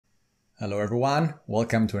Hello everyone,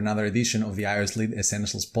 welcome to another edition of the iOS Lead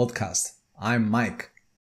Essentials podcast. I'm Mike.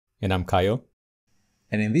 And I'm Kyle.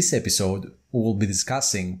 And in this episode, we will be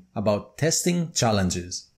discussing about testing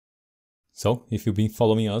challenges. So, if you've been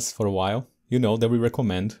following us for a while, you know that we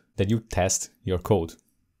recommend that you test your code.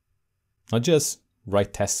 Not just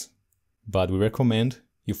write tests, but we recommend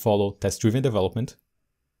you follow test-driven development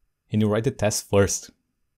and you write the test first.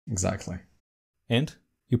 Exactly. And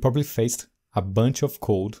you probably faced a bunch of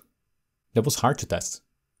code that was hard to test.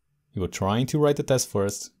 You were trying to write the test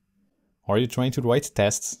first, or you're trying to write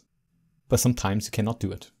tests, but sometimes you cannot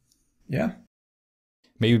do it. Yeah.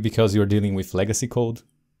 Maybe because you're dealing with legacy code,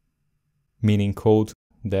 meaning code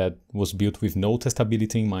that was built with no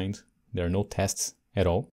testability in mind. There are no tests at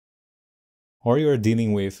all. Or you're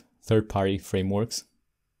dealing with third-party frameworks,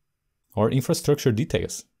 or infrastructure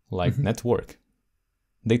details like network,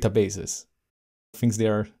 databases, things that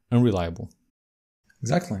are unreliable.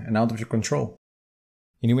 Exactly, and out of your control.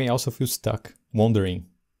 And you may also feel stuck wondering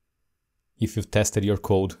if you've tested your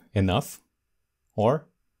code enough or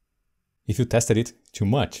if you tested it too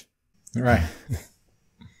much. Right.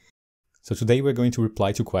 So today we're going to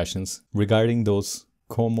reply to questions regarding those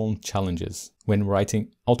common challenges when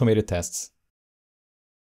writing automated tests.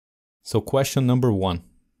 So question number 1.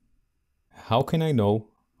 How can I know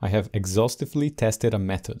I have exhaustively tested a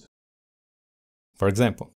method? For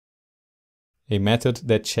example, a method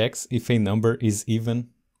that checks if a number is even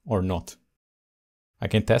or not. I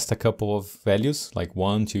can test a couple of values like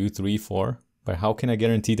 1, 2, 3, 4, but how can I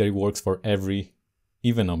guarantee that it works for every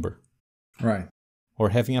even number? Right. Or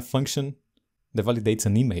having a function that validates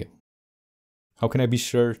an email. How can I be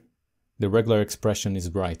sure the regular expression is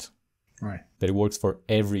right? Right. That it works for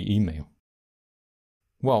every email?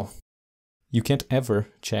 Well, you can't ever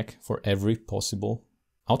check for every possible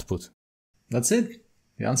output. That's it.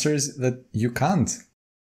 The answer is that you can't.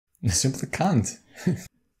 You simply can't.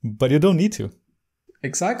 But you don't need to.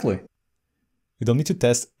 Exactly. You don't need to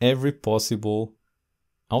test every possible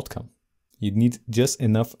outcome. You need just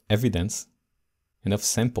enough evidence, enough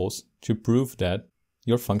samples to prove that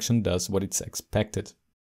your function does what it's expected.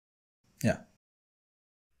 Yeah.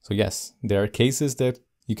 So yes, there are cases that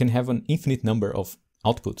you can have an infinite number of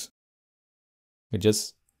outputs. You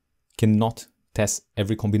just cannot test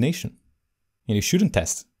every combination. And you shouldn't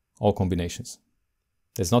test all combinations.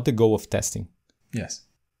 That's not the goal of testing. Yes.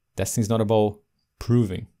 Testing is not about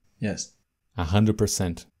proving. Yes.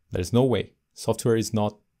 100%. There's no way. Software is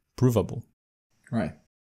not provable. Right.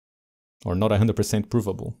 Or not 100%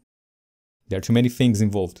 provable. There are too many things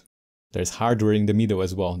involved. There's hardware in the middle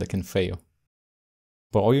as well that can fail.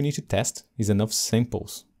 But all you need to test is enough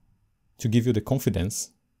samples to give you the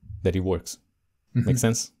confidence that it works. Make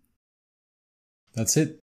sense? That's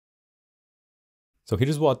it. So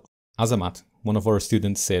here's what Azamat, one of our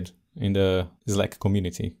students, said in the Slack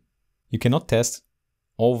community. You cannot test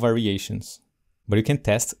all variations, but you can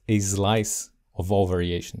test a slice of all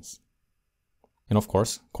variations. And of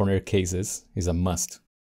course, corner cases is a must.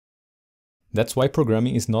 That's why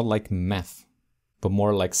programming is not like math, but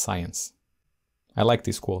more like science. I like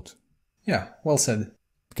this quote. Yeah, well said.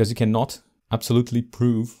 Because you cannot absolutely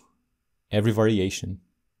prove every variation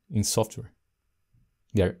in software.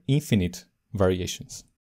 There are infinite variations.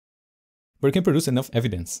 But you can produce enough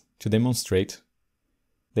evidence to demonstrate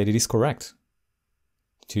that it is correct,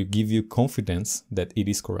 to give you confidence that it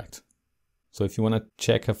is correct. So if you want to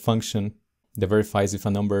check a function that verifies if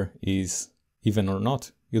a number is even or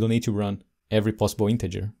not, you don't need to run every possible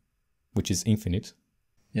integer, which is infinite.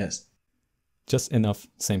 Yes. Just enough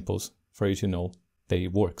samples for you to know that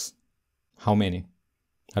it works. How many?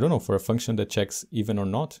 I don't know, for a function that checks even or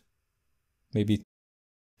not, maybe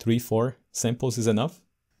 3, 4 samples is enough?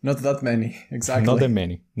 Not that many, exactly. Not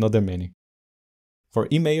that many. For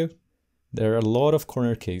email, there are a lot of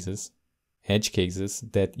corner cases, edge cases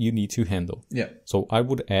that you need to handle. Yeah. So I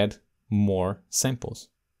would add more samples.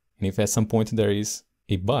 And if at some point there is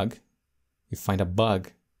a bug, you find a bug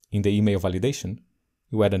in the email validation,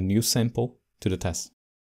 you add a new sample to the test.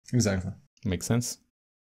 Exactly. Makes sense?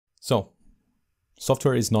 So,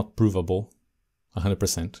 software is not provable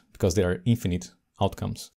 100% because there are infinite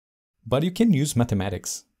outcomes. But you can use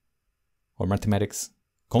mathematics or mathematics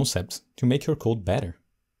concepts to make your code better.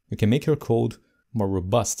 You can make your code more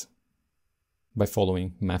robust by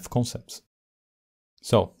following math concepts.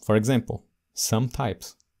 So, for example, some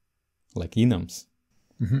types, like enums,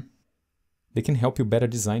 they can help you better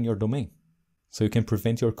design your domain. So you can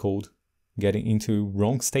prevent your code getting into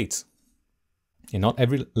wrong states. And not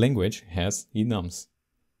every language has enums,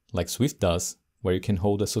 like Swift does, where you can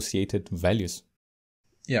hold associated values.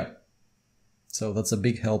 Yeah. So that's a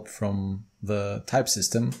big help from the type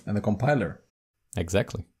system and the compiler.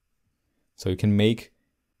 Exactly. So you can make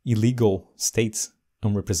illegal states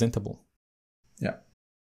unrepresentable. Yeah.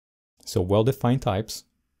 So well-defined types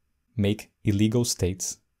make illegal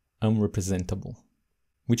states unrepresentable,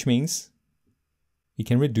 which means you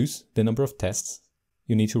can reduce the number of tests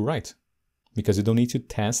you need to write because you don't need to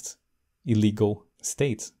test illegal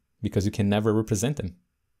states because you can never represent them.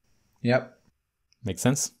 Yep. Makes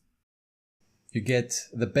sense? You get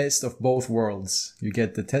the best of both worlds. You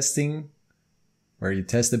get the testing where you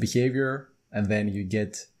test the behavior, and then you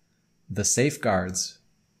get the safeguards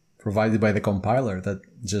provided by the compiler that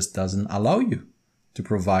just doesn't allow you to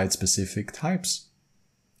provide specific types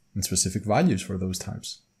and specific values for those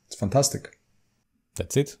types. It's fantastic.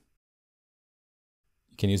 That's it.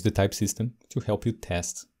 You can use the type system to help you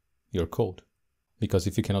test your code. Because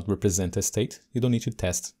if you cannot represent a state, you don't need to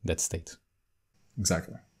test that state.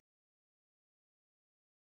 Exactly.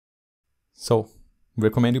 So, we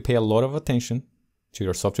recommend you pay a lot of attention to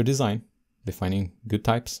your software design, defining good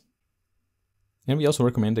types. And we also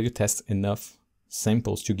recommend that you test enough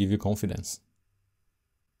samples to give you confidence.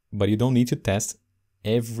 But you don't need to test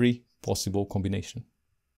every possible combination.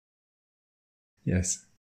 Yes.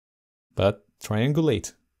 But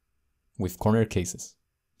triangulate with corner cases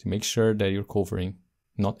to make sure that you're covering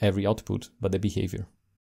not every output, but the behavior.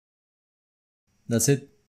 That's it.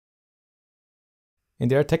 And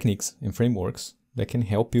there are techniques and frameworks that can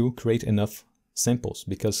help you create enough samples,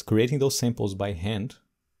 because creating those samples by hand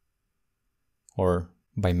or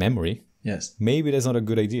by memory, yes, maybe that's not a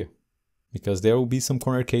good idea, because there will be some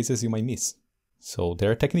corner cases you might miss. So there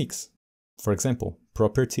are techniques. For example,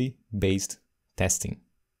 property-based testing.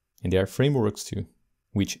 And there are frameworks too,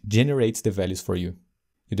 which generates the values for you.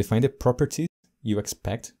 You define the properties you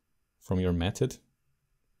expect from your method,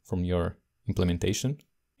 from your implementation,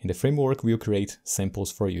 and the framework will create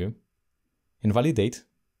samples for you and validate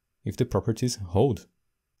if the properties hold.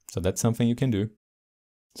 So that's something you can do.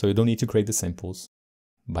 So you don't need to create the samples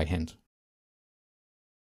by hand.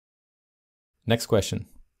 Next question.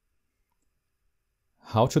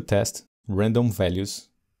 How to test random values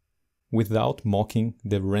without mocking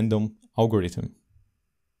the random algorithm?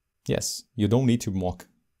 Yes, you don't need to mock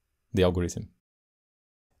the algorithm.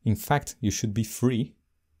 In fact, you should be free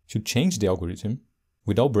to change the algorithm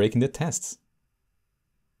without breaking the tests.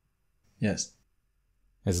 Yes.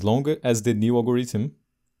 As long as the new algorithm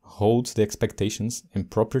holds the expectations and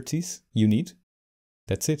properties you need,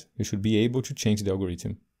 that's it. You should be able to change the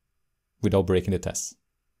algorithm without breaking the tests,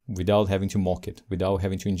 without having to mock it, without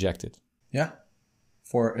having to inject it. Yeah.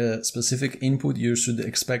 For a specific input, you should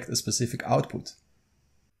expect a specific output.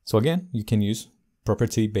 So again, you can use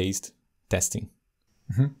property-based testing.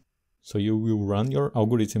 Mm-hmm. So you will run your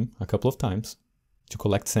algorithm a couple of times to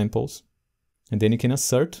collect samples, and then you can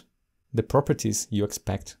assert the properties you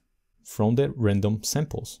expect from the random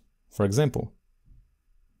samples. For example,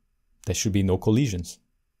 there should be no collisions.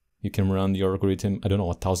 You can run your algorithm,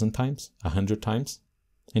 1,000 times, 100 times,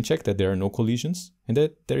 and check that there are no collisions and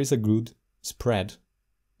that there is a good spread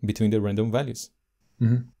between the random values.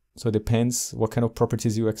 Mm-hmm. So it depends what kind of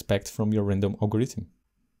properties you expect from your random algorithm.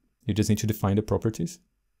 You just need to define the properties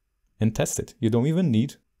and test it. You don't even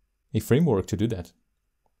need a framework to do that.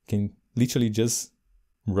 You can literally just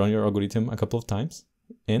run your algorithm a couple of times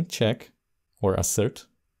and check or assert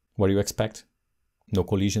what you expect. No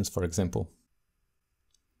collisions, for example.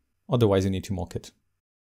 Otherwise, you need to mock it.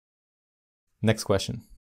 Next question.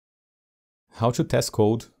 How to test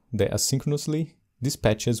code that asynchronously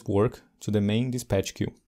dispatches work to the main dispatch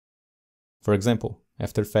queue. For example,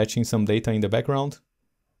 after fetching some data in the background,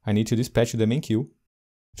 I need to dispatch to the main queue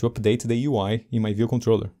to update the UI in my view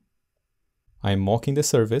controller. I am mocking the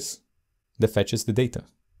service that fetches the data,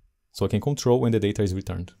 so I can control when the data is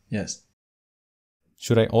returned. Yes.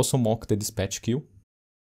 Should I also mock the dispatch queue?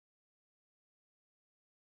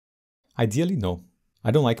 Ideally, no.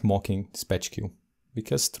 I don't like mocking dispatch queue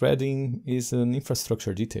because threading is an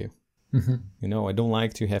infrastructure detail. Mm-hmm. I don't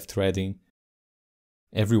like to have threading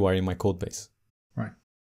everywhere in my code base. Right.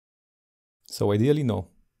 So ideally, no.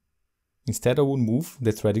 Instead, I will move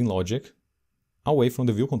the threading logic away from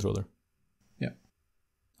the view controller. Yeah.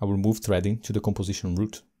 I will move threading to the composition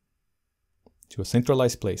root, to a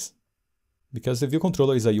centralized place. Because the view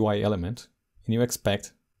controller is a UI element, and you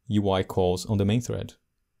expect UI calls on the main thread.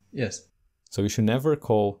 Yes. So you should never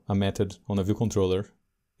call a method on a view controller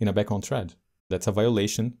in a background thread. That's a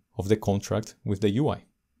violation of the contract with the UI.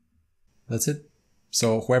 That's it.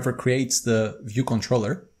 So whoever creates the view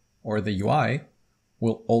controller or the UI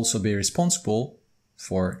will also be responsible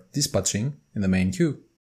for dispatching in the main queue.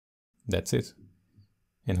 That's it.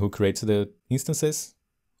 And who creates the instances?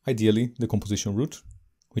 Ideally, the composition root,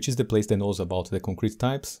 which is the place that knows about the concrete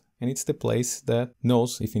types, and it's the place that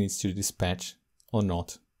knows if it needs to dispatch or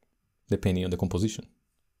not, depending on the composition.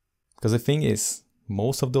 Because the thing is,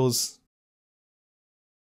 most of those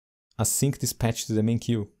async dispatch to the main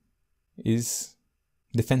queue is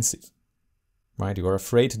defensive, right? You are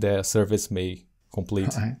afraid that a service may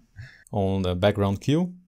complete on the background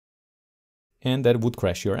queue, and that would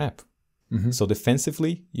crash your app. So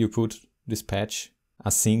defensively, you put dispatch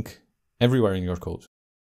async everywhere in your code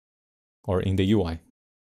or in the UI.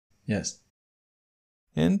 Yes.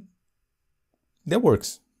 And that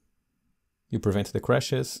works. You prevent the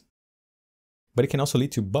crashes, but it can also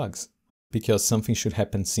lead to bugs because something should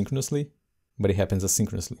happen synchronously, but it happens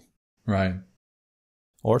asynchronously. Right.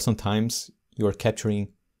 Or sometimes you are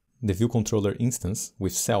capturing the view controller instance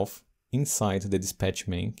with self inside the dispatch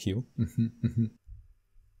main queue.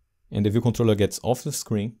 And the view controller gets off the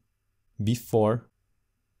screen before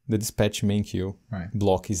the dispatch main queue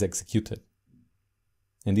block is executed.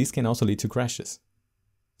 And this can also lead to crashes.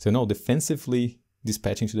 So no, defensively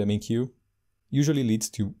dispatching to the main queue usually leads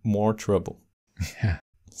to more trouble. Yeah.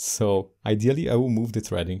 So ideally, I will move the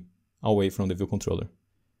threading away from the view controller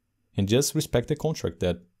and just respect the contract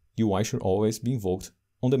that UI should always be invoked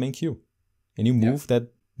on the main queue. And you move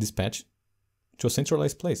that dispatch to a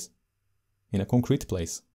centralized place, in a concrete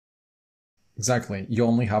place. Exactly. You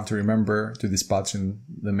only have to remember to dispatch in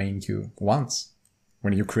the main queue once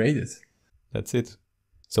when you create it. That's it.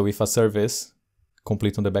 So if a service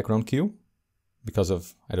complete on the background queue because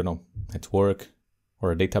of, I don't know, network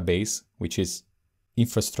or a database, which is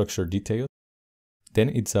infrastructure detailed, then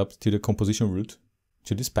it's up to the composition root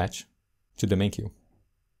to dispatch to the main queue.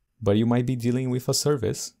 But you might be dealing with a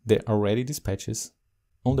service that already dispatches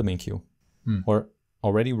on the main queue or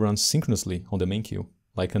already runs synchronously on the main queue,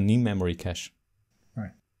 like an in-memory cache.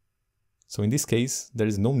 Right. So in this case, there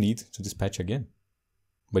is no need to dispatch again.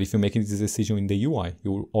 But if you're making this decision in the UI,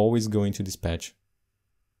 you're always going to dispatch,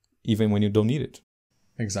 even when you don't need it.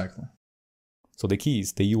 Exactly. So the key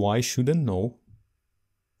is the UI shouldn't know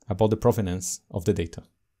about the provenance of the data.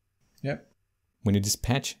 Yep. When you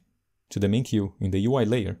dispatch to the main queue in the UI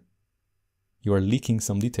layer, you are leaking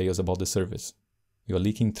some details about the service. You are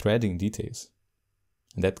leaking threading details.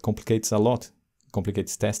 And that complicates a lot. It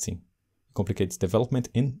complicates testing. It complicates development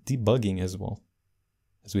and debugging as well.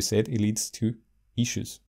 As we said, it leads to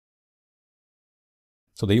issues.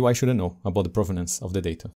 So the UI shouldn't know about the provenance of the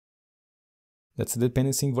data. That's the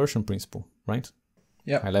dependency inversion principle, right?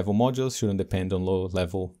 Yeah. High-level modules shouldn't depend on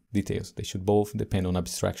low-level details. They should both depend on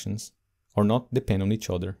abstractions or not depend on each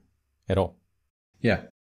other at all. Yeah.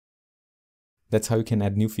 That's how you can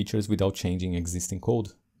add new features without changing existing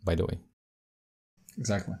code, by the way.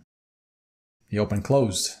 Exactly. The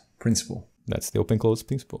open-closed principle. That's the open-closed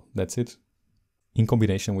principle. That's it. In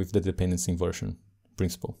combination with the dependency inversion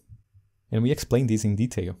principle. And we explain this in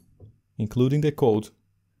detail, including the code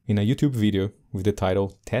in a YouTube video with the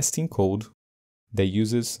title Testing Code that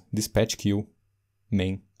uses DispatchQueue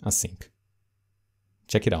main async.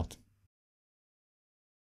 Check it out.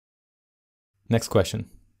 Next question.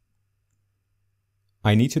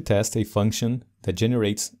 I need to test a function that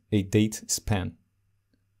generates a date span,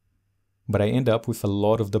 but I end up with a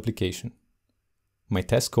lot of duplication. My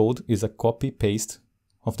test code is a copy-paste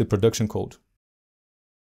of the production code.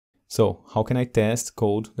 So how can I test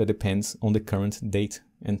code that depends on the current date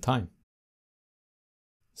and time?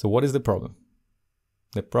 So what is the problem?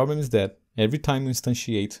 The problem is that every time you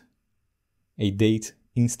instantiate a date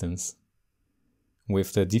instance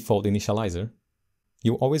with the default initializer,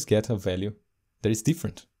 you always get a value that is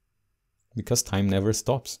different because time never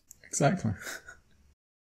stops. Exactly.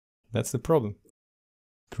 That's the problem.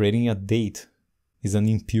 Creating a date is an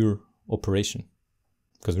impure operation.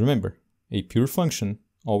 Because remember, a pure function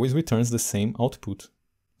always returns the same output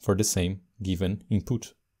for the same given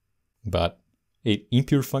input. But an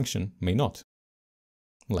impure function may not.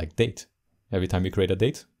 Like date. Every time you create a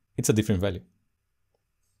date, it's a different value.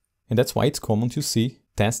 And that's why it's common to see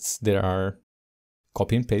tests that are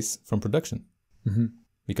copy and paste from production.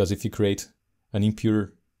 Because if you create an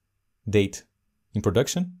impure date in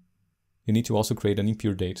production, you need to also create an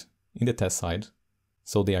impure date in the test side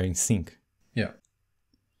so they are in sync. Yeah.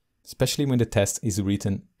 Especially when the test is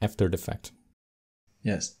written after the fact.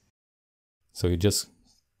 Yes. So you just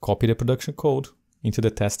copy the production code into the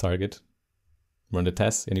test target, run the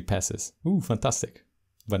test, and it passes. Ooh, fantastic.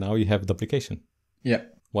 But now you have duplication. Yeah.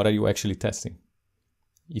 What are you actually testing?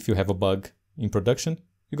 If you have a bug in production,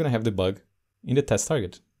 you're going to have the bug in the test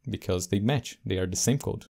target because they match. They are the same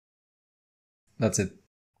code. That's it.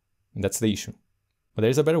 And that's the issue. But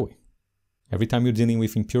there is a better way. Every time you're dealing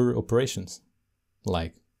with impure operations,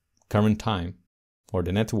 like current time, or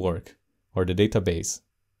the network, or the database,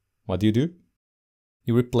 what do?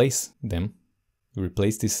 You replace them. You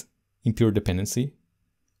replace this impure dependency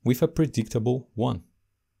with a predictable one.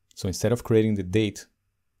 So instead of creating the date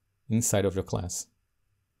inside of your class,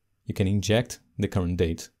 you can inject the current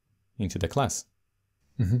date into the class.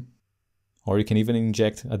 Mm-hmm. Or you can even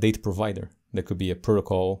inject a date provider. That could be a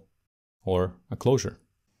protocol or a closure.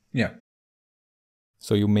 Yeah.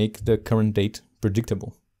 So you make the current date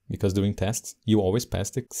predictable, because during tests, you always pass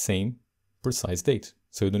the same precise date.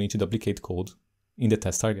 So you don't need to duplicate code in the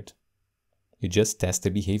test target. You just test the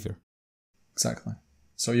behavior. Exactly.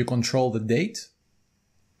 So you control the date.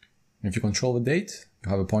 If you control the date, you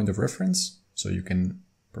have a point of reference, so you can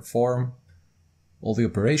perform all the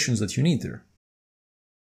operations that you need there.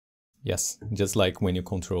 Yes, just like when you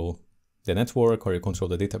control the network or you control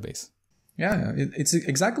the database. Yeah, it's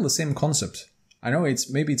exactly the same concept. I know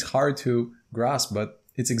maybe it's hard to grasp, but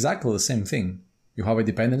it's exactly the same thing. You have a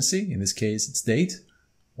dependency, in this case it's date,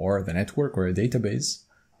 or the network or a database,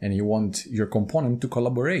 and you want your component to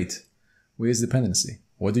collaborate with this dependency.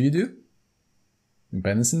 What do?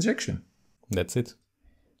 Dependency injection. That's it.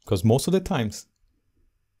 Because most of the times,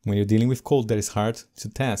 when you're dealing with code that is hard to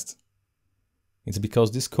test, it's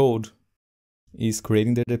because this code is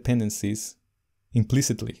creating the dependencies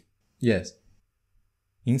implicitly. Yes.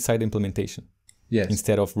 Inside the implementation. Yes.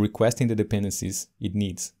 Instead of requesting the dependencies it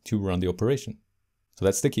needs to run the operation. So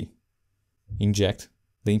that's the key. Inject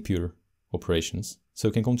the impure operations so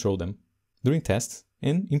you can control them during tests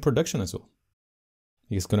and in production as well.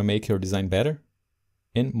 It's going to make your design better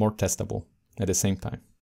and more testable at the same time.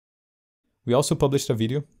 We also published a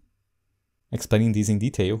video explaining this in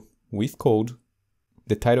detail with code.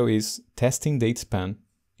 The title is Testing Date Span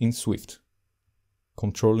in Swift,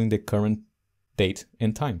 Controlling the Current Date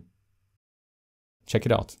and Time. Check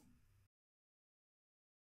it out.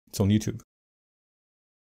 It's on YouTube.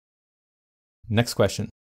 Next question.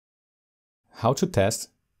 How to test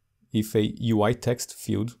if a UI text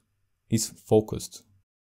field is focused?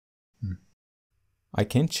 I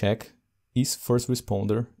can check is first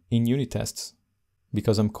responder in unit tests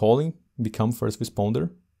because I'm calling become first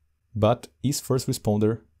responder, but is first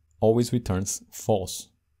responder always returns false.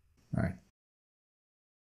 All right.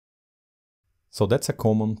 So that's a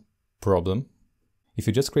common problem. If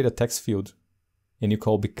you just create a text field and you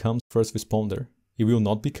call become first responder, it will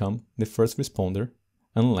not become the first responder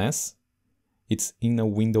unless it's in a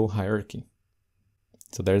window hierarchy.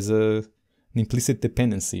 So there's an implicit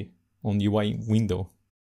dependency on UI window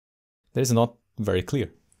that is not very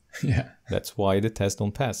clear. Yeah. That's why the tests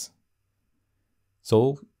don't pass.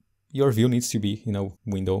 So your view needs to be in a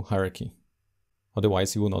window hierarchy.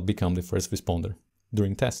 Otherwise, you will not become the first responder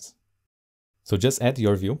during tests. So just add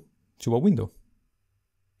your view to a window.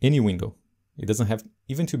 Any window. It doesn't have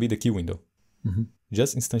even to be the key window. Mm-hmm.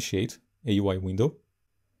 Just instantiate a UI window,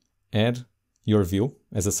 add your view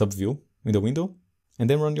as a subview in the window, and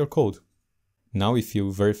then run your code. Now if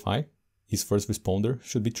you verify, is first responder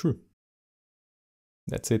should be true.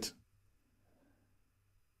 That's it.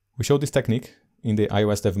 We showed this technique in the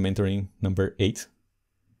iOS Dev Mentoring number 8,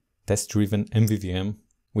 Test-Driven MVVM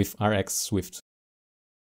with RX Swift.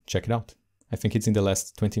 Check it out. I think it's in the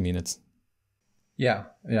last 20 minutes. Yeah,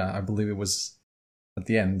 I believe it was at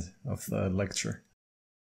the end of the lecture.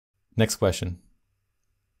 Next question.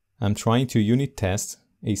 I'm trying to unit test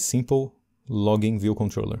a simple login view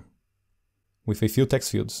controller with a few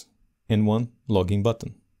text fields and one login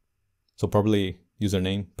button. So probably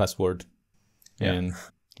username, password, and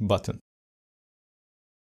button.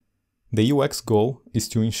 The UX goal is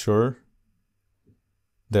to ensure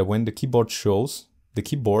that when the keyboard shows, the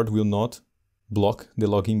keyboard will not block the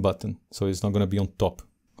login button. So it's not going to be on top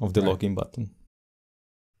of the login button.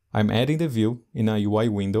 I'm adding the view in a UI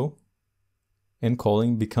window and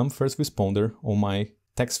calling become first responder on my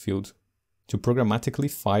text field to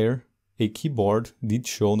programmatically fire a keyboard did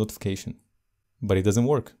show notification. But it doesn't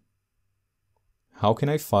work. How can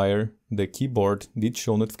I fire the keyboard did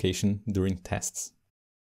show notification during tests?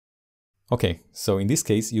 Okay, so in this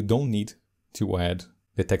case, you don't need to add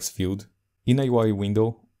the text field in a UI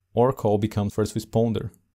window or call become first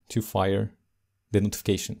responder to fire the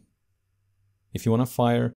notification. If you want to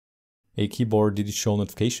fire a keyboard did show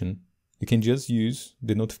notification, you can just use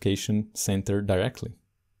the notification center directly.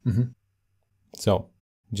 Mm-hmm. So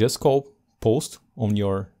just call post on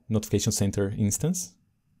your notification center instance,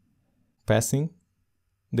 passing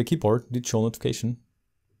the keyboard did show notification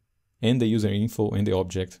and the user info and the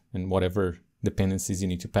object and whatever dependencies you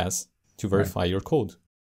need to pass to verify your code.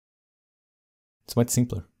 It's much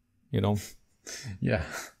simpler, you know? Yeah.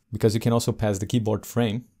 because you can also pass the keyboard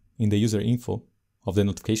frame in the user info of the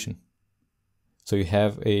notification. So you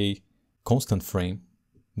have a constant frame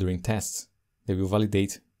during tests that will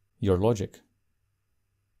validate your logic.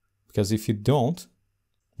 Because if you don't,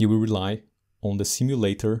 you will rely on the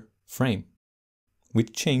simulator frame,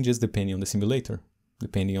 which changes depending on the simulator,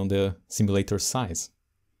 depending on the simulator size,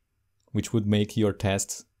 which would make your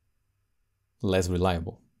tests less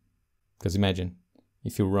reliable. Because imagine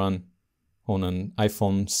if you run on an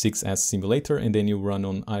iPhone 6s simulator and then you run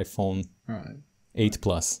on iPhone 8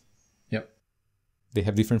 Plus. Yep. They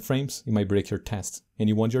have different frames, it might break your test. And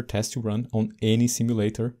you want your test to run on any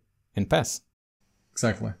simulator and pass.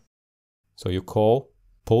 Exactly. So you call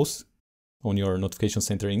post on your notification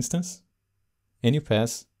center instance and you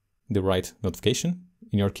pass the right notification.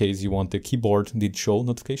 In your case, you want the keyboard did show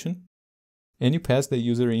notification. And you pass the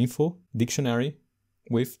user info dictionary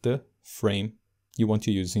with the frame you want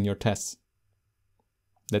to use in your tests.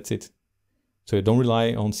 That's it. So you don't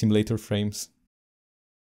rely on simulator frames.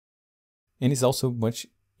 And it's also much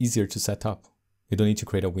easier to set up. You don't need to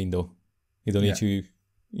create a window. You don't need to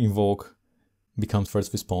invoke become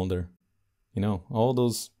first responder. You know, all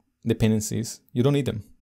those dependencies, you don't need them.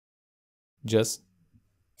 Just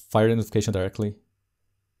fire the notification directly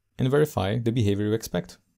and verify the behavior you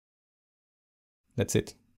expect. That's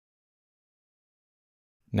it.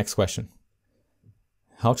 Next question.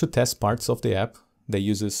 How to test parts of the app that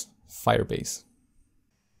uses Firebase?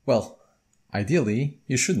 Well, ideally,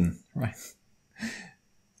 you shouldn't, right?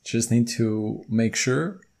 Just need to make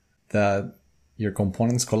sure that your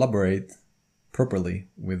components collaborate properly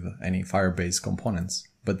with any Firebase components.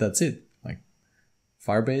 But that's it. Like,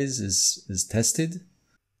 Firebase is tested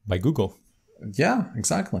by Google. Yeah,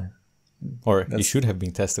 exactly. Or it should have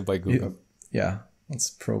been tested by Google. Yeah, that's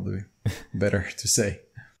probably better to say.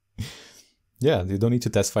 Yeah, you don't need to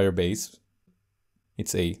test Firebase.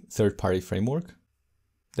 It's a third-party framework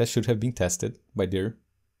that should have been tested by their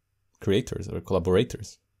creators or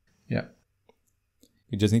collaborators. Yeah.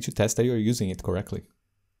 You just need to test that you're using it correctly.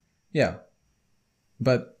 Yeah.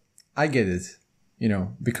 But I get it,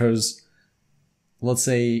 because let's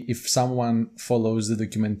say if someone follows the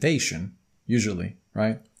documentation, usually,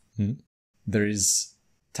 right? There is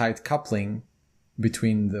tight coupling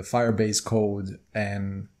between the Firebase code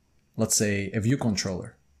and, let's say, a view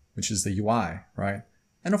controller, which is the UI, right?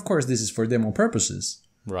 And of course, this is for demo purposes.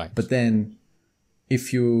 Right. But then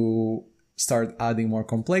if you start adding more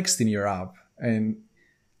complexity in your app and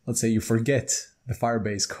let's say you forget the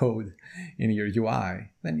Firebase code in your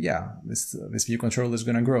UI, then this view controller is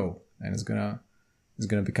going to grow and it's going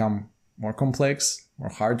to become more complex, more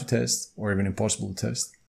hard to test, or even impossible to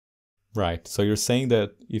test. Right. So you're saying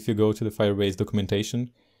that if you go to the Firebase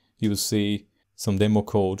documentation, you will see some demo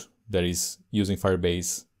code that is using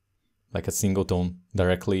Firebase like a singleton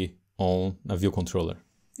directly on a view controller.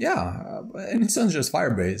 Yeah, and it's not just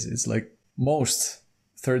Firebase. It's like most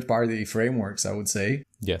third-party frameworks, I would say.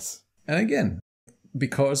 Yes. And again,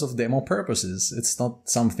 because of demo purposes, it's not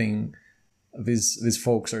something these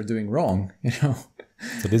folks are doing wrong,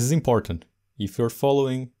 So this is important. If you're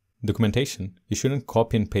following documentation, you shouldn't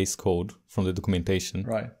copy and paste code from the documentation,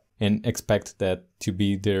 right, and expect that to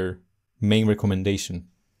be their main recommendation,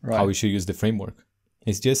 right, how you should use the framework.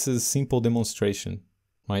 It's just a simple demonstration,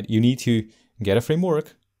 right? You need to get a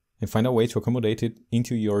framework and find a way to accommodate it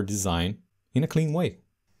into your design in a clean way.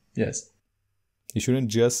 Yes. You shouldn't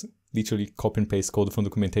just literally copy and paste code from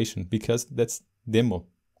documentation because that's demo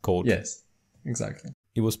code. Yes, exactly.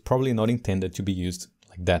 It was probably not intended to be used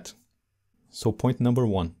like that. So point number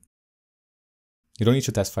 1. You don't need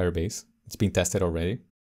to test Firebase. It's been tested already.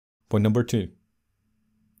 Point number 2.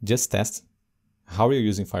 Just test how you're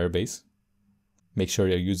using Firebase. Make sure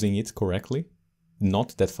you're using it correctly.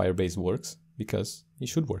 Not that Firebase works, because it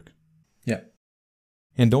should work. Yeah.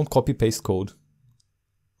 And don't copy paste code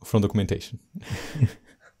from documentation.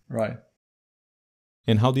 Right.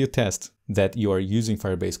 And how do you test that you are using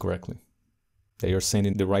Firebase correctly? That you're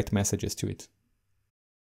sending the right messages to it?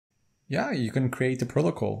 Yeah, you can create a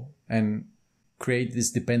protocol and create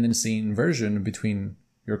this dependency inversion between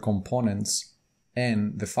your components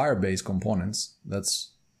and the Firebase components.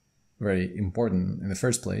 That's very important in the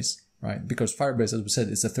first place, right? Because Firebase, as we said,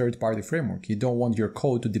 is a third-party framework. You don't want your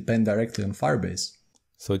code to depend directly on Firebase.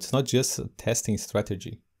 So it's not just a testing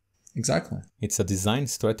strategy. Exactly. It's a design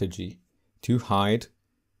strategy to hide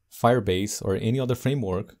Firebase or any other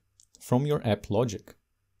framework from your app logic.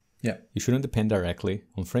 Yeah. You shouldn't depend directly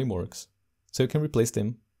on frameworks, so you can replace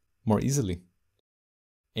them more easily.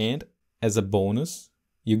 And as a bonus,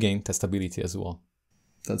 you gain testability as well.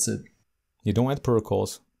 That's it. You don't add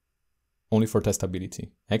protocols only for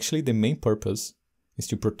testability. Actually, the main purpose is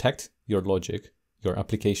to protect your logic, your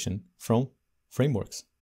application from frameworks.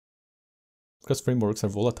 Because frameworks are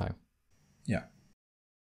volatile. Yeah.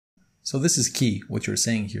 So this is key, what you're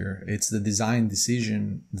saying here. It's the design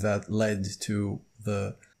decision that led to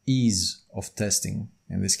the ease of testing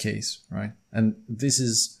in this case, right? And this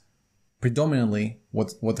is predominantly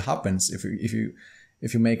what happens if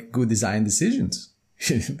you make good design decisions.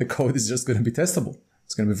 The code is just going to be testable.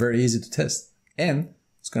 It's going to be very easy to test, and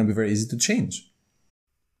it's going to be very easy to change.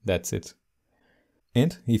 That's it.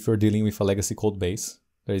 And if you're dealing with a legacy code base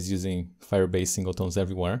that is using Firebase singletons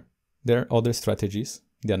everywhere, there are other strategies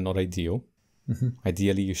that are not ideal.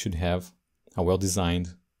 Ideally, you should have a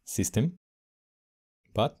well-designed system.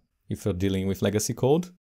 But if you're dealing with legacy code,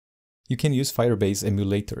 you can use Firebase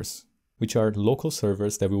emulators, which are local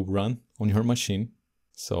servers that will run on your machine.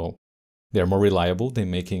 So they're more reliable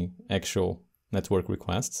than making actual network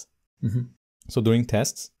requests. So during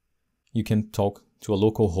tests, you can talk to a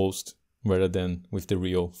local host rather than with the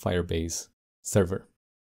real Firebase server.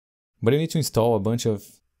 But you need to install a bunch of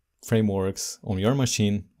frameworks on your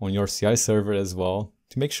machine, on your CI server as well,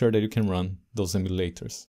 to make sure that you can run those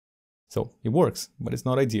emulators. So it works, but it's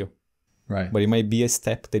not ideal. Right. But it might be a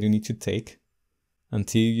step that you need to take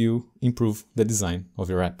until you improve the design of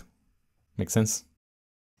your app. Make sense?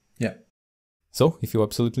 Yeah. So if you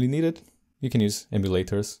absolutely need it, you can use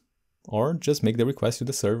emulators or just make the request to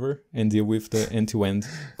the server and deal with the end-to-end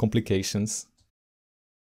complications.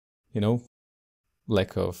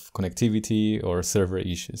 Lack of connectivity or server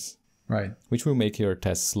issues. Right. Which will make your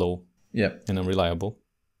tests slow and unreliable.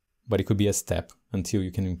 But it could be a step until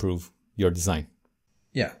you can improve your design.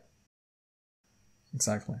 Yeah.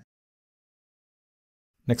 Exactly.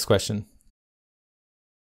 Next question.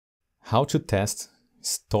 How to test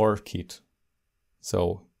StoreKit?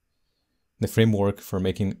 So the framework for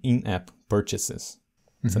making in-app purchases.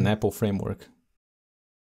 It's an Apple framework.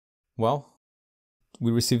 Well,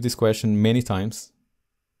 we received this question many times.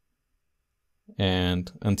 And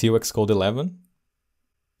until Xcode 11,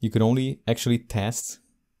 you could only actually test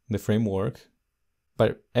the framework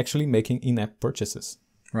by actually making in-app purchases.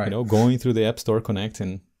 Right. Going through the App Store Connect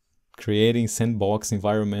and creating sandbox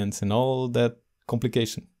environments and all that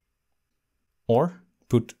complication. Or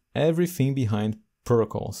put everything behind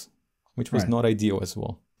protocols, which was not ideal as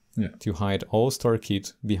well. Yeah. To hide all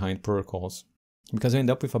StoreKit behind protocols. Because you end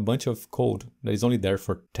up with a bunch of code that is only there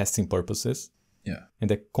for testing purposes. Yeah. And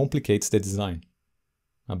that complicates the design.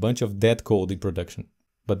 A bunch of dead code in production.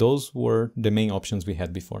 But those were the main options we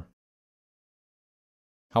had before.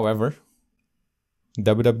 However,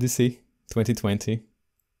 WWDC 2020,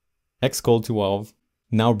 Xcode 12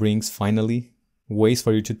 now brings finally ways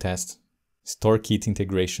for you to test StoreKit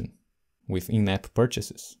integration with in-app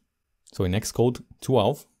purchases. So in Xcode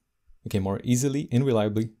 12, you can more easily and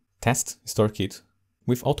reliably test StoreKit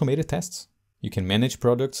with automated tests. You can manage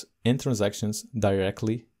products and transactions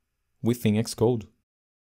directly within Xcode.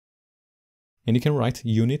 And you can write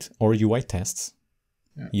unit or UI tests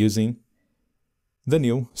using the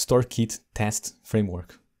new StoreKit test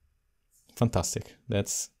framework. Fantastic.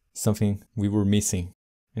 That's something we were missing.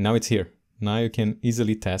 And now it's here. Now you can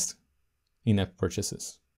easily test in-app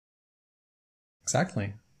purchases.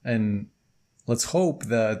 Exactly. And let's hope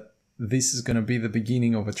that this is going to be the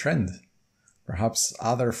beginning of a trend. Perhaps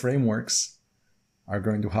other frameworks are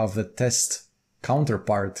going to have the test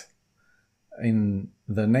counterpart in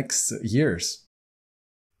the next years.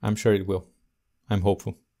 I'm sure it will. I'm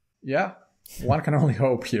hopeful. Yeah, one can only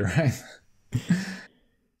hope here, right?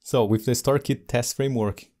 So with the StoreKit test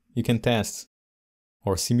framework, you can test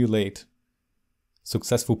or simulate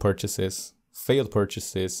successful purchases, failed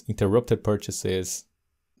purchases, interrupted purchases,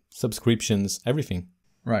 subscriptions, everything.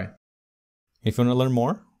 Right. If you want to learn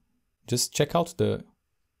more, just check out the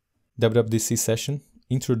WWDC session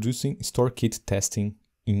introducing StoreKit testing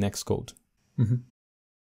in Xcode.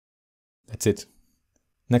 That's it.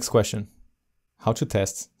 Next question. How to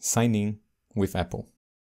test sign-in with Apple.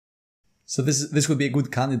 So this would be a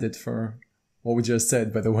good candidate for what we just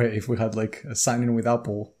said, by the way, if we had like a sign-in with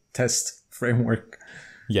Apple test framework.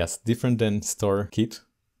 Yes, different than StoreKit.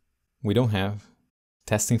 We don't have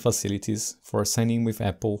testing facilities for signing with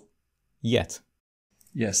Apple yet.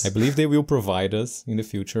 Yes. I believe they will provide us in the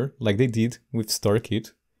future, like they did with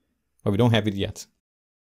StoreKit, but we don't have it yet.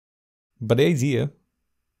 But the idea,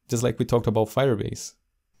 just like we talked about Firebase,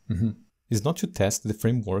 is not to test the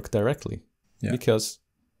framework directly, because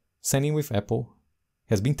signing with Apple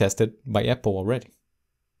has been tested by Apple already.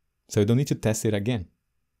 So you don't need to test it again.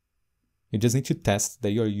 You just need to test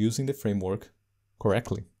that you are using the framework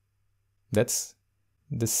correctly. That's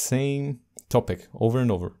the same topic over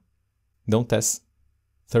and over. Don't test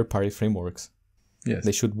third-party frameworks. Yes.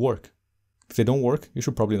 They should work. If they don't work, you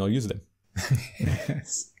should probably not use them.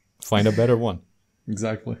 Yes. Find a better one.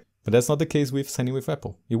 Exactly. But that's not the case with signing with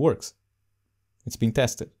Apple. It works. It's being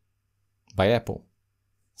tested by Apple.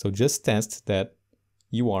 So just test that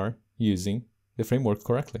you are using the framework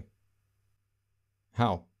correctly.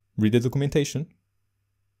 How? Read the documentation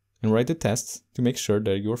and write the tests to make sure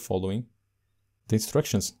that you're following the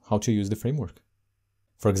instructions how to use the framework.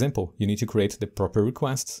 For example, you need to create the proper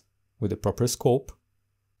requests with the proper scope,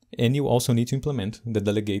 and you also need to implement the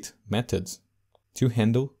delegate methods to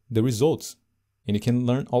handle the results. And you can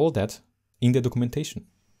learn all of that in the documentation.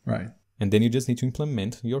 Right. And then you just need to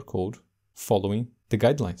implement your code following the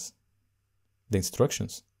guidelines, the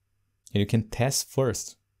instructions. And you can test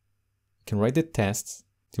first. You can write the tests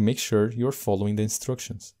to make sure you're following the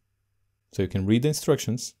instructions. So you can read the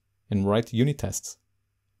instructions and write unit tests,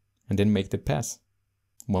 and then make the pass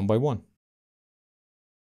one by one.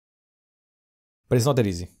 But it's not that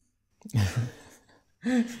easy.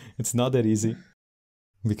 It's not that easy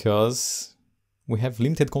because we have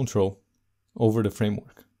limited control over the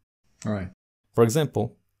framework. All right. For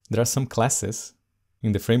example, there are some classes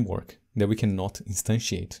in the framework that we cannot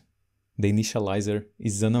instantiate. The initializer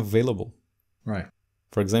is unavailable. Right.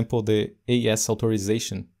 For example, the AS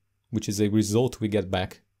authorization, which is a result we get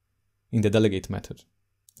back in the delegate method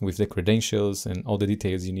with the credentials and all the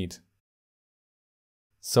details you need.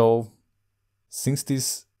 So, since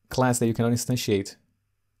this class that you cannot instantiate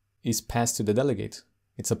is passed to the delegate,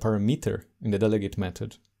 it's a parameter in the delegate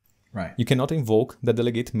method. Right. You cannot invoke the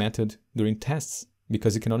delegate method during tests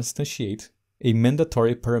because you cannot instantiate a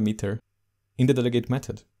mandatory parameter in the delegate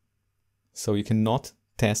method. So you cannot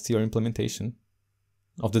test your implementation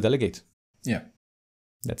of the delegate. Yeah.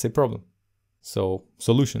 That's a problem. So,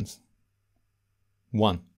 solutions.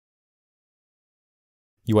 1.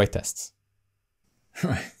 UI tests.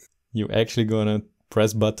 Right. You're actually gonna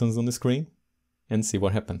press buttons on the screen and see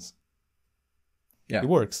what happens. Yeah. It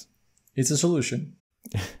works. It's a solution.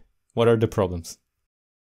 What are the problems?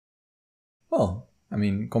 Well, I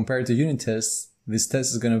mean, compared to unit tests, this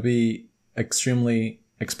test is going to be extremely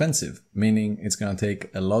expensive, meaning it's going to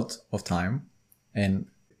take a lot of time and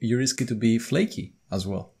you risk it to be flaky as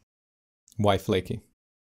well. Why flaky?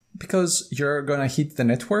 Because you're going to hit the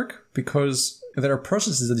network because there are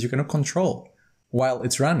processes that you cannot control while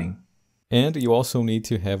it's running. And you also need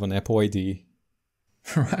to have an Apple ID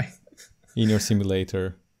Right. in your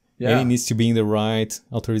simulator. Yeah. And it needs to be in the right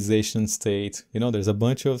authorization state. You know, there's a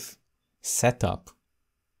bunch of setup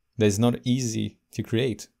that is not easy to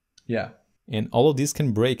create. Yeah. And all of this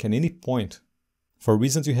can break at any point for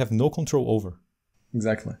reasons you have no control over.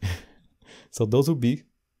 Exactly. So those would be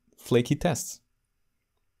flaky tests.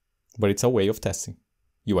 But it's a way of testing.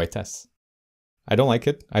 UI tests. I don't like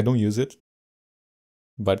it. I don't use it.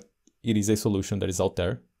 But it is a solution that is out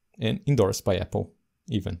there and endorsed by Apple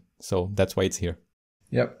even. So that's why it's here.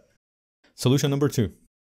 Yep. Solution number 2.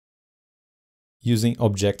 Using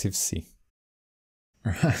Objective-C.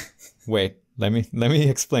 Right. Wait, let me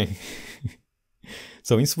explain.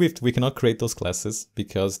 So in Swift, we cannot create those classes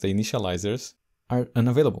because the initializers are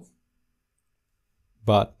unavailable.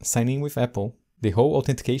 But signing with Apple, the whole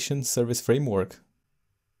authentication service framework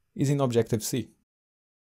is in Objective-C.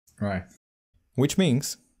 Right. Which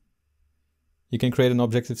means you can create an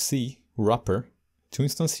Objective-C wrapper to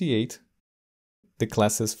instantiate the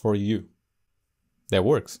classes for you. That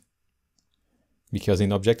works. Because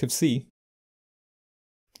in Objective-C,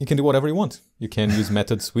 you can do whatever you want. You can use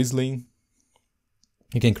method swizzling.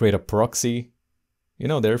 You can create a proxy. You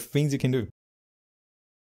know, there are things you can do.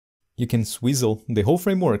 You can swizzle the whole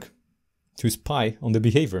framework to spy on the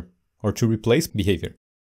behavior or to replace behavior.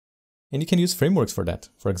 And you can use frameworks for that.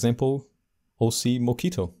 For example, OC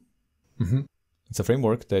Mockito. Mm-hmm. It's a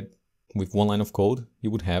framework that with one line of code, you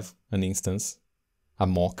would have an instance, a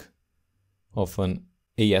mock of an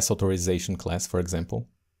AS authorization class, for example,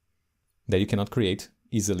 that you cannot create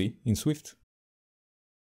easily in Swift.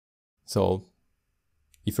 So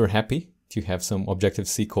if you're happy to have some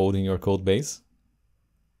Objective-C code in your code base,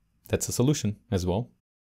 that's a solution as well.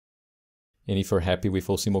 And if you're happy with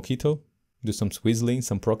OC Mockito, do some swizzling,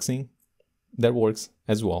 some proxying, that works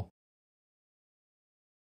as well.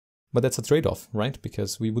 But that's a trade-off, right?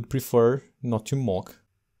 Because we would prefer not to mock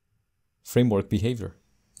framework behavior.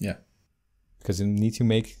 Yeah. Because you need to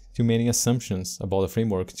make too many assumptions about a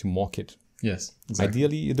framework to mock it. Yes. Exactly.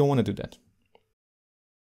 Ideally, you don't want to do that.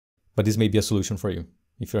 But this may be a solution for you.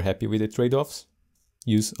 If you're happy with the trade-offs,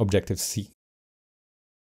 use Objective-C.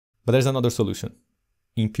 But there's another solution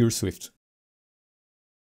in pure Swift.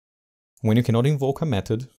 When you cannot invoke a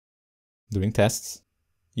method during tests,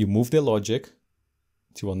 you move the logic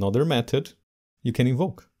to another method you can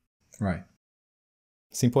invoke. Right.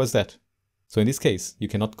 Simple as that. So in this case, you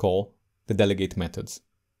cannot call the delegate methods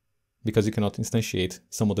because you cannot instantiate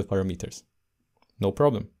some of the parameters. No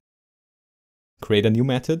problem. Create a new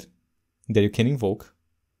method that you can invoke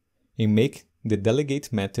and make the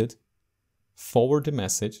delegate method forward the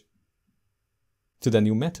message to the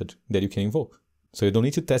new method that you can invoke. So you don't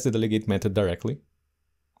need to test the delegate method directly.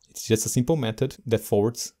 It's just a simple method that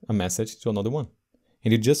forwards a message to another one.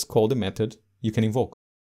 And you just call the method you can invoke.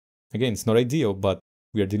 Again, it's not ideal, but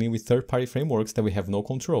we are dealing with third-party frameworks that we have no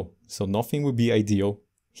control. So nothing will be ideal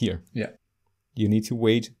here. Yeah. You need to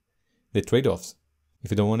weigh the trade-offs.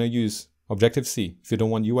 If you don't want to use Objective-C, if you don't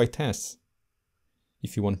want UI tests,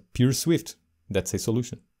 if you want pure Swift, that's a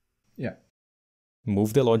solution. Yeah.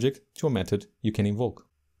 Move the logic to a method you can invoke.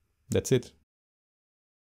 That's it.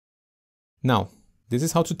 Now, this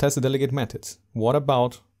is how to test the delegate methods. What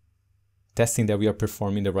about testing that we are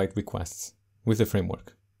performing the right requests with the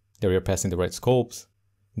framework? That we are passing the right scopes,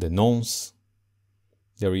 the nonce,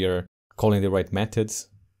 that we are calling the right methods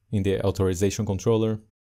in the authorization controller.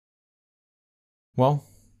 Well,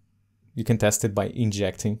 you can test it by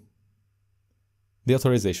injecting the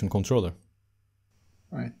authorization controller.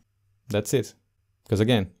 Right. That's it. Because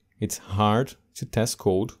again, it's hard to test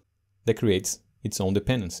code that creates its own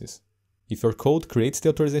dependencies. If your code creates the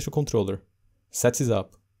authorization controller, sets it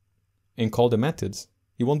up, and call the methods,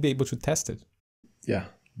 you won't be able to test it. Yeah,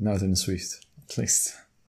 not in Swift, at least.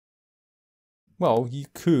 Well, you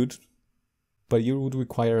could, but you would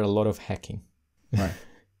require a lot of hacking. Right.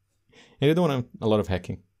 And you don't want a lot of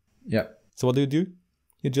hacking. Yeah. So what do?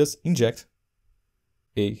 You just inject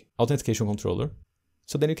a authentication controller,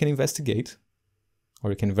 so then you can investigate or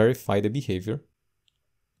you can verify the behavior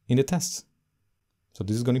in the tests. So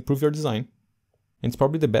this is going to improve your design. And it's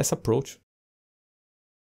probably the best approach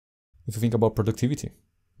if you think about productivity,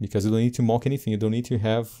 because you don't need to mock anything. You don't need to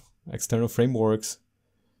have external frameworks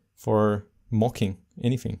for mocking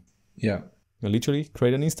anything. Yeah. You literally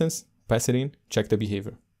create an instance, pass it in, check the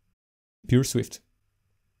behavior. Pure Swift.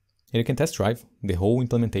 And you can test drive the whole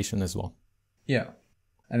implementation as well. Yeah.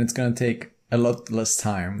 And it's going to take a lot less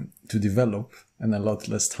time to develop and a lot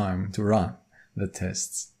less time to run the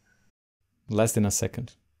tests. Less than a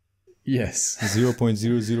second. Yes.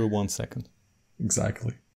 0.001 second.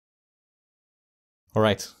 Exactly. All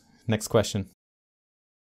right, next question.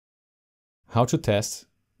 How to test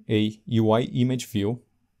a UI image view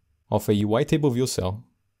of a UI table view cell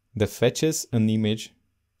that fetches an image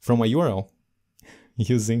from a URL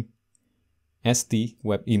using SD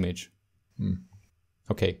Web Image.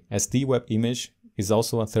 Okay, SD Web Image is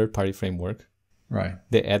also a third-party framework. Right.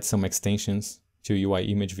 They add some extensions to UI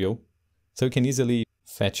image view, so you can easily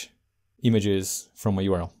fetch images from a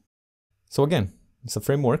URL. So again, it's a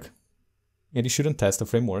framework, and you shouldn't test the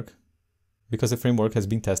framework because the framework has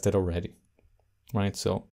been tested already, right?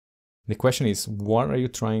 So the question is, what are you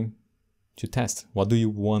trying to test? What do you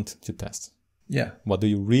want to test? Yeah. What do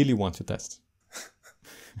you really want to test?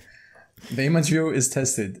 The image view is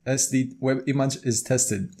tested. SD Web Image is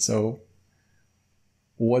tested. So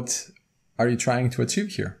what are you trying to achieve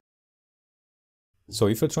here? So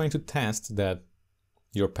if you're trying to test that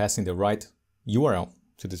you're passing the right URL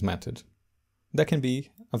to this method, that can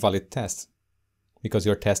be a valid test because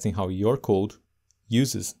you're testing how your code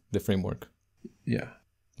uses the framework. Yeah.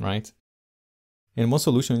 Right? And one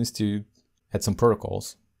solution is to add some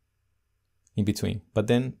protocols in between. But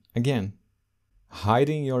then again,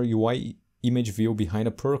 hiding your UI image view behind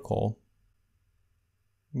a protocol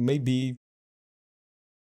may be,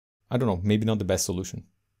 I don't know, maybe not the best solution.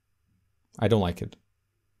 I don't like it.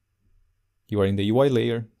 You are in the UI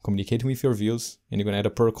layer, communicating with your views, and you're going to add a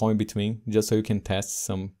protocol in between just so you can test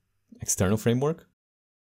some external framework.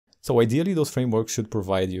 So ideally, those frameworks should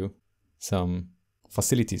provide you some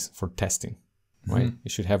facilities for testing, right? Mm-hmm. You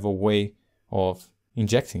should have a way of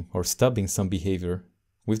injecting or stubbing some behavior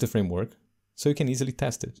with the framework so you can easily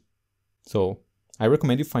test it. So I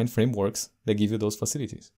recommend you find frameworks that give you those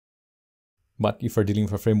facilities. But if you're dealing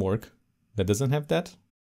with a framework that doesn't have that,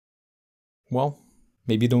 well,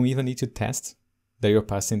 maybe you don't even need to test that you're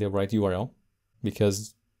passing the right URL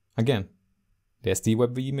because, again, the SD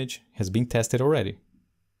Web Image has been tested already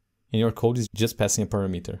and your code is just passing a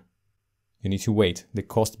parameter. You need to weigh the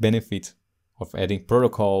cost-benefit of adding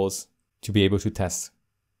protocols to be able to test.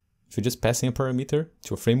 If you're just passing a parameter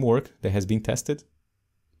to a framework that has been tested,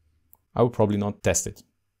 I will probably not test it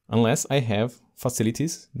unless I have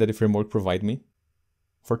facilities that the framework provide me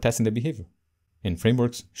for testing the behavior. And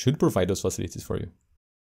frameworks should provide those facilities for you.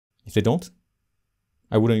 If they don't,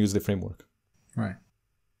 I wouldn't use the framework. Right.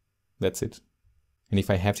 That's it. And if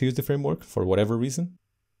I have to use the framework for whatever reason,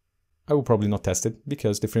 I will probably not test it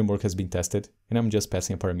because the framework has been tested and I'm just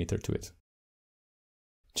passing a parameter to it.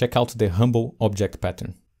 Check out the humble object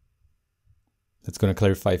pattern. That's going to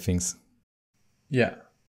clarify things. Yeah.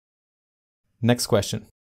 Next question.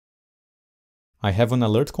 I have an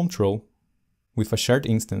alert control with a shared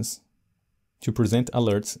instance to present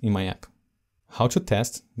alerts in my app. How to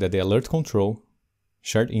test that the alert control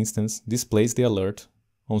shared instance displays the alert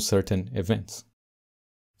on certain events.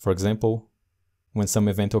 For example, when some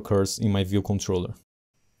event occurs in my view controller.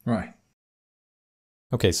 Right.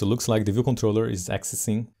 Okay, so looks like the view controller is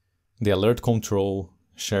accessing the alert control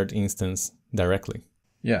shared instance directly.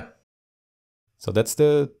 Yeah. So that's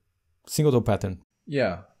the singleton pattern.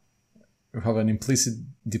 Yeah. You have an implicit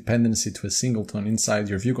dependency to a singleton inside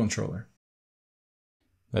your view controller.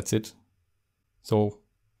 That's it. So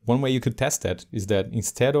one way you could test that is that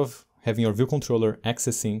instead of having your view controller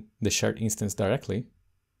accessing the shared instance directly,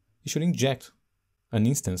 you should inject an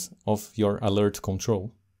instance of your alert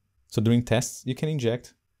control. So during tests, you can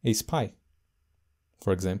inject a spy,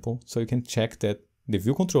 for example, so you can check that the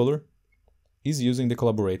view controller is using the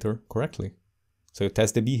collaborator correctly. So you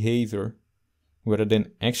test the behavior rather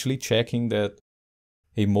than actually checking that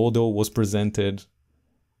a model was presented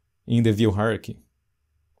in the view hierarchy.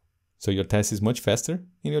 So your test is much faster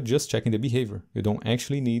and you're just checking the behavior. You don't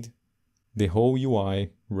actually need the whole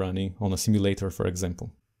UI running on a simulator, for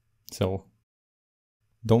example. So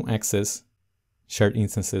don't access shared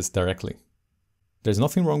instances directly. There's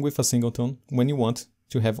nothing wrong with a singleton when you want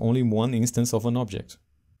to have only one instance of an object.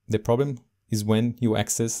 The problem is when you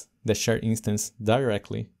access the shared instance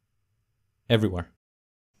directly everywhere.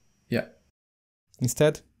 Yeah.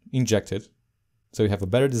 Instead, inject it so you have a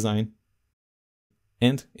better design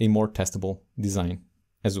and a more testable design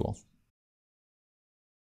as well.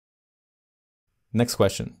 Next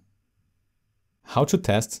question. How to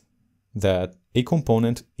test that a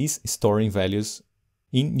component is storing values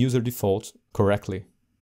in UserDefaults correctly?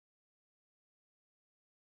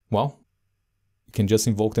 Well, you can just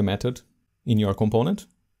invoke the method in your component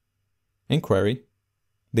and query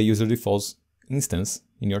the UserDefaults instance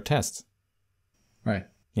in your test. Right.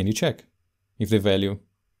 And you check if the value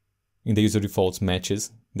in the UserDefaults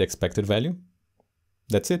matches the expected value.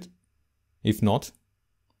 That's it. If not,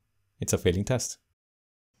 it's a failing test.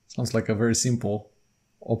 Sounds like a very simple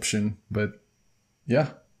option, but yeah,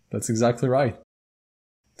 that's exactly right.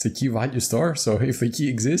 It's a key value store, so if the key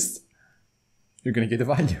exists, you're going to get a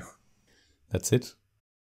value. That's it.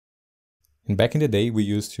 And back in the day, we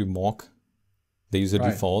used to mock the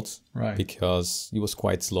UserDefaults because it was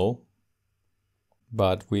quite slow.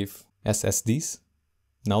 But with SSDs,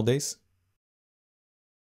 nowadays,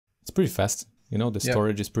 it's pretty fast. You know, the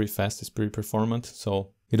storage is pretty fast, it's pretty performant, so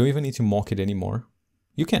you don't even need to mock it anymore.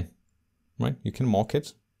 You can, right? You can mock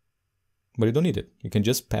it, but you don't need it. You can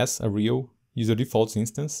just pass a real UserDefaults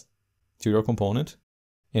instance to your component,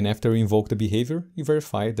 and after you invoke the behavior, you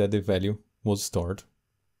verify that the value was stored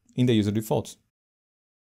in the UserDefaults.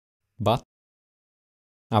 But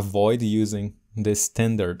avoid using the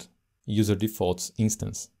standard UserDefaults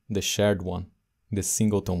instance, the shared one, the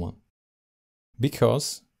singleton one.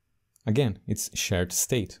 Because, again, it's shared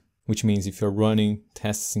state, which means if you're running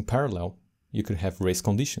tests in parallel, you could have race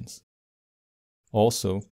conditions.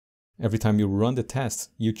 Also, every time you run the test,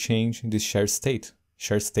 you change this shared state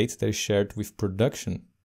that is shared with production.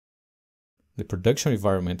 The production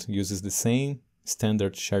environment uses the same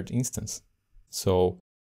standard shared instance. So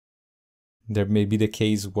there may be the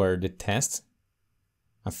case where the test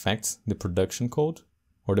affects the production code,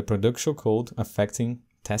 or the production code affecting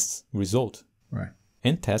test's result. Right.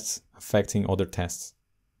 And tests affecting other tests,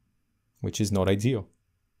 which is not ideal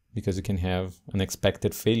because you can have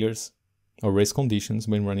unexpected failures or race conditions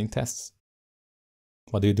when running tests.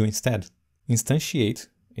 What do you do instead? Instantiate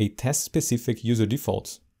a test-specific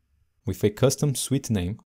UserDefaults with a custom suite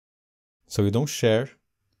name, so you don't share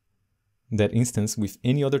that instance with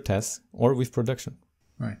any other test or with production.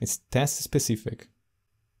 Right. It's test-specific.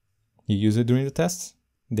 You use it during the tests,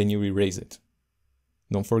 then you erase it.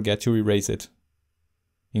 Don't forget to erase it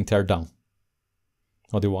in teardown.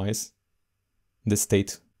 Otherwise, the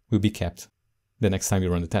state will be kept the next time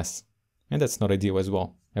you run the test. And that's not ideal as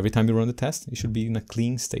well. Every time you run the test, it should be in a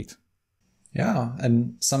clean state. Yeah,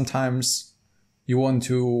 and sometimes you want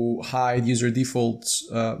to hide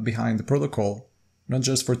UserDefaults behind the protocol, not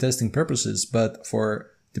just for testing purposes, but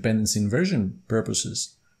for dependency inversion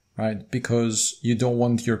purposes, right? Because you don't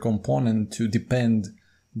want your component to depend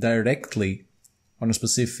directly on a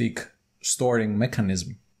specific storing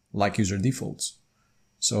mechanism like UserDefaults.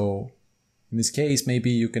 So in this case,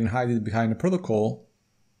 maybe you can hide it behind a protocol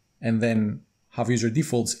and then have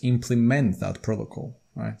UserDefaults implement that protocol.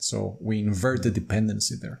 right? So we invert the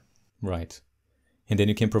dependency there. Right. And then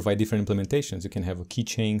you can provide different implementations. You can have a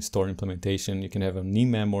keychain store implementation. You can have an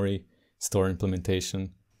in-memory store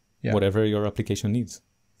implementation, whatever your application needs.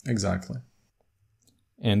 Exactly.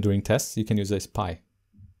 And during tests, you can use a spy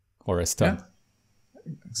or a stub.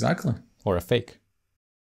 Yeah, exactly. Or a fake.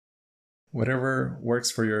 Whatever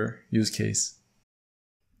works for your use case.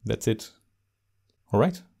 That's it. All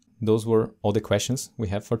right. Those were all the questions we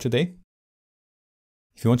have for today.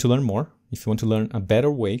 If you want to learn more, if you want to learn a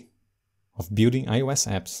better way of building iOS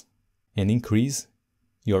apps and increase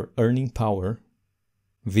your earning power,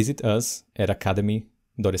 visit us at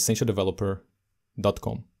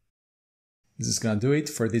academy.essentialdeveloper.com. This is going to do it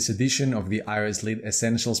for this edition of the iOS Lead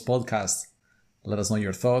Essentials podcast. Let us know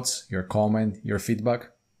your thoughts, your comment, your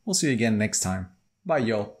feedback. We'll see you again next time. Bye,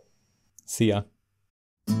 y'all. See ya.